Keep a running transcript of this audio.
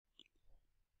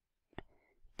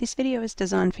This video is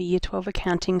designed for Year 12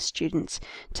 accounting students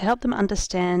to help them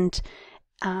understand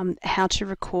how to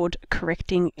record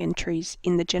correcting entries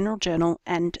in the General Journal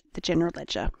and the General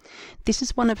Ledger. This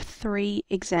is one of 3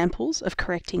 examples of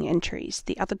correcting entries.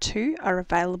 The other 2 are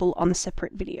available on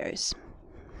separate videos.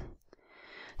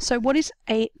 So what is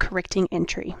a correcting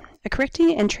entry? A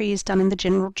correcting entry is done in the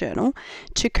General Journal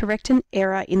to correct an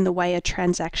error in the way a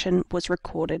transaction was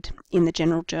recorded in the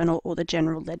General Journal or the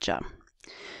General Ledger.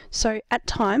 So at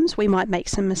times we might make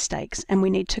some mistakes and we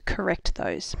need to correct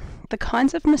those. The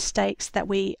kinds of mistakes that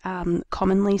we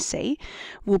commonly see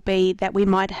will be that we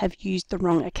might have used the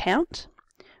wrong account,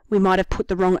 we might have put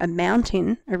the wrong amount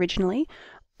in originally,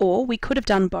 or we could have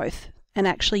done both and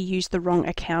actually used the wrong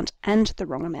account and the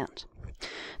wrong amount.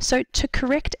 So to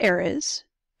correct errors,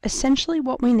 essentially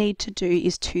what we need to do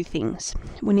is 2 things.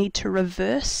 We need to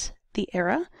reverse the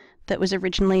error that was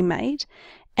originally made,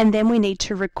 and then we need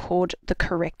to record the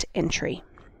correct entry.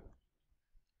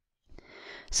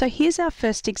 So here's our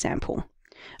first example.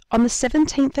 On the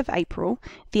 17th of April,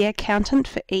 the accountant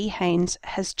for E. Haynes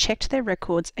has checked their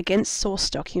records against source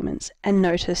documents and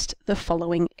noticed the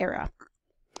following error.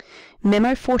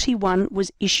 Memo 41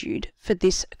 was issued for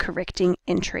this correcting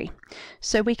entry.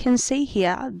 So we can see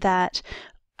here that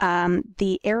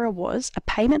the error was a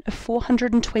payment of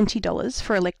 $420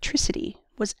 for electricity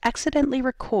was accidentally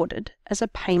recorded as a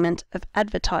payment of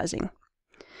advertising.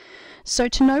 So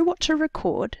to know what to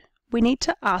record, we need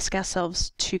to ask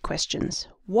ourselves 2 questions.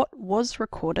 What was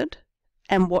recorded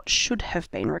and what should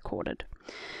have been recorded?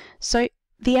 So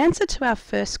the answer to our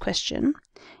first question,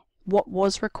 what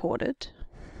was recorded,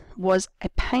 was a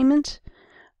payment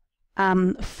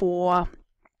for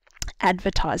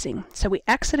advertising. So we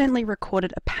accidentally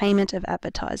recorded a payment of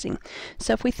advertising.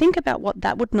 So if we think about what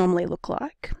that would normally look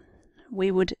like, we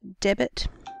would debit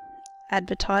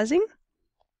advertising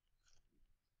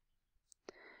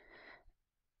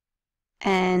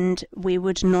and we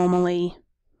would normally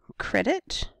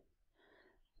credit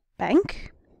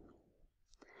bank,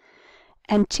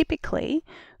 and typically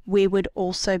we would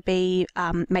also be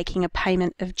making a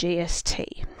payment of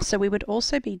GST. So we would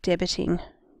also be debiting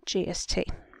GST.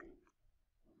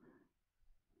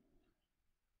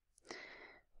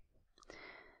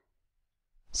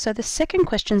 So the second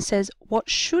question says, what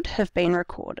should have been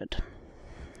recorded?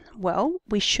 Well,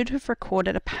 we should have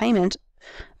recorded a payment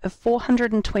of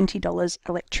 $420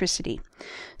 electricity.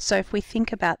 So if we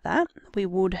think about that, we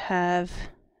would have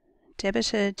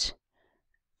debited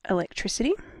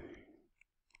electricity,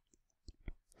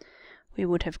 we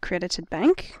would have credited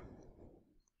bank,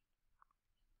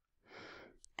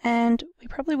 and we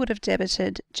probably would have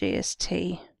debited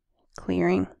GST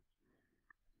clearing.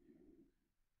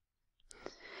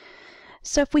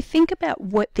 So if we think about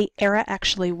what the error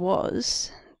actually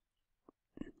was,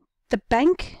 the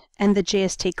bank and the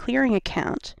GST clearing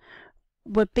account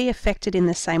would be affected in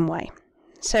the same way.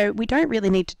 So we don't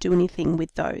really need to do anything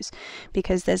with those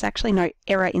because there's actually no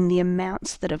error in the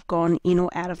amounts that have gone in or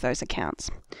out of those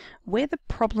accounts. Where the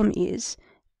problem is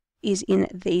in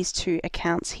these 2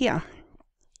 accounts here,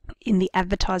 in the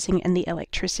advertising and the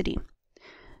electricity.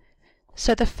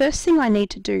 So the first thing I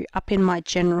need to do up in my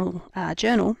general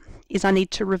journal is I need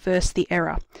to reverse the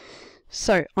error.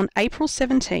 So on April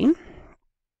 17,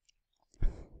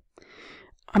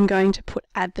 I'm going to put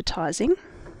advertising.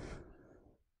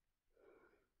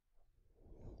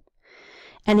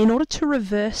 And in order to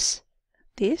reverse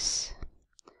this,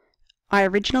 I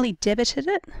originally debited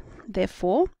it,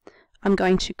 therefore I'm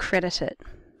going to credit it,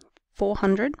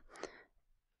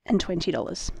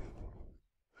 $420.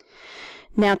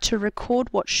 Now to record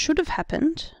what should have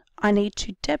happened, I need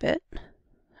to debit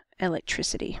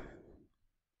electricity.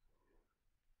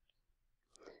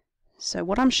 So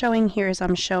what I'm showing here is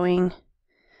I'm showing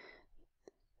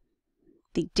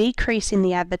the decrease in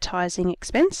the advertising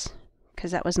expense,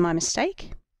 because that was my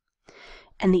mistake,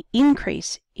 and the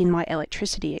increase in my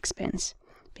electricity expense,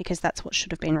 because that's what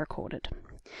should have been recorded.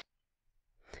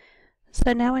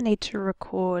 So now I need to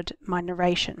record my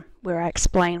narration, where I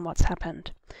explain what's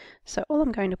happened. So all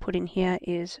I'm going to put in here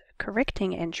is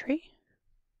correcting entry,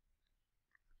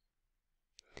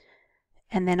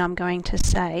 and then I'm going to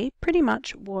say pretty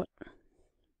much what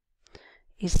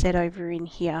is said over in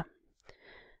here.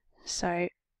 So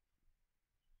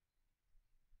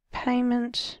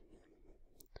payment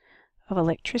of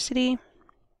electricity,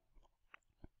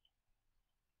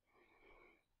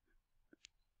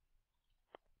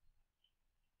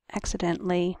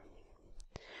 accidentally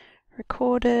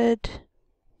recorded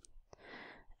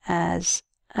as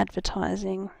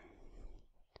advertising,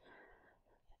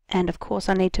 and of course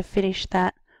I need to finish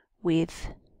that with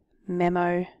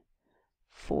Memo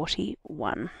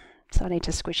 41. so I need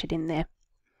to squish it in there.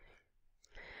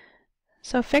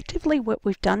 So effectively what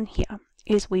we've done here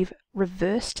is we've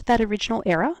reversed that original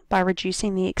error by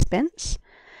reducing the expense,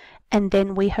 and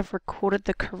then we have recorded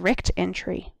the correct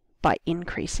entry by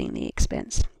increasing the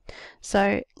expense.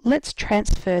 So let's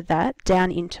transfer that down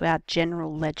into our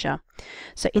general ledger.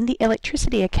 So in the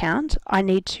electricity account, I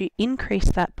need to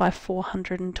increase that by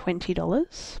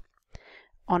 $420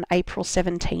 on April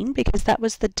 17, because that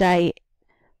was the day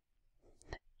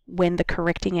when the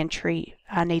correcting entry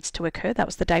needs to occur. That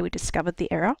was the day we discovered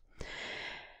the error.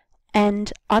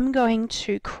 And I'm going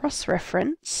to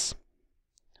cross-reference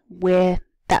where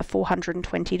that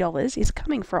 $420 is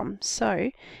coming from.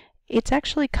 So it's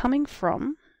actually coming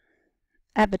from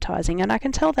advertising, and I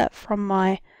can tell that from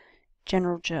my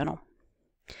general journal.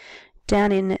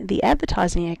 Down in the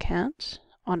advertising account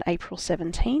on April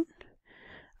 17,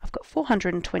 I've got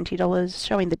 $420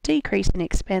 showing the decrease in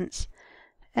expense,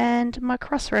 and my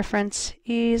cross-reference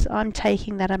is I'm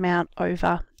taking that amount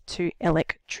over to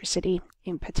electricity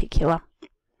in particular.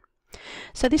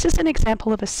 So this is an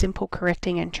example of a simple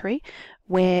correcting entry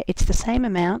where it's the same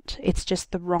amount, it's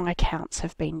just the wrong accounts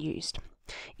have been used.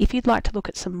 If you'd like to look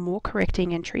at some more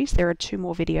correcting entries, there are 2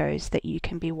 more videos that you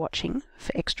can be watching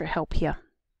for extra help here.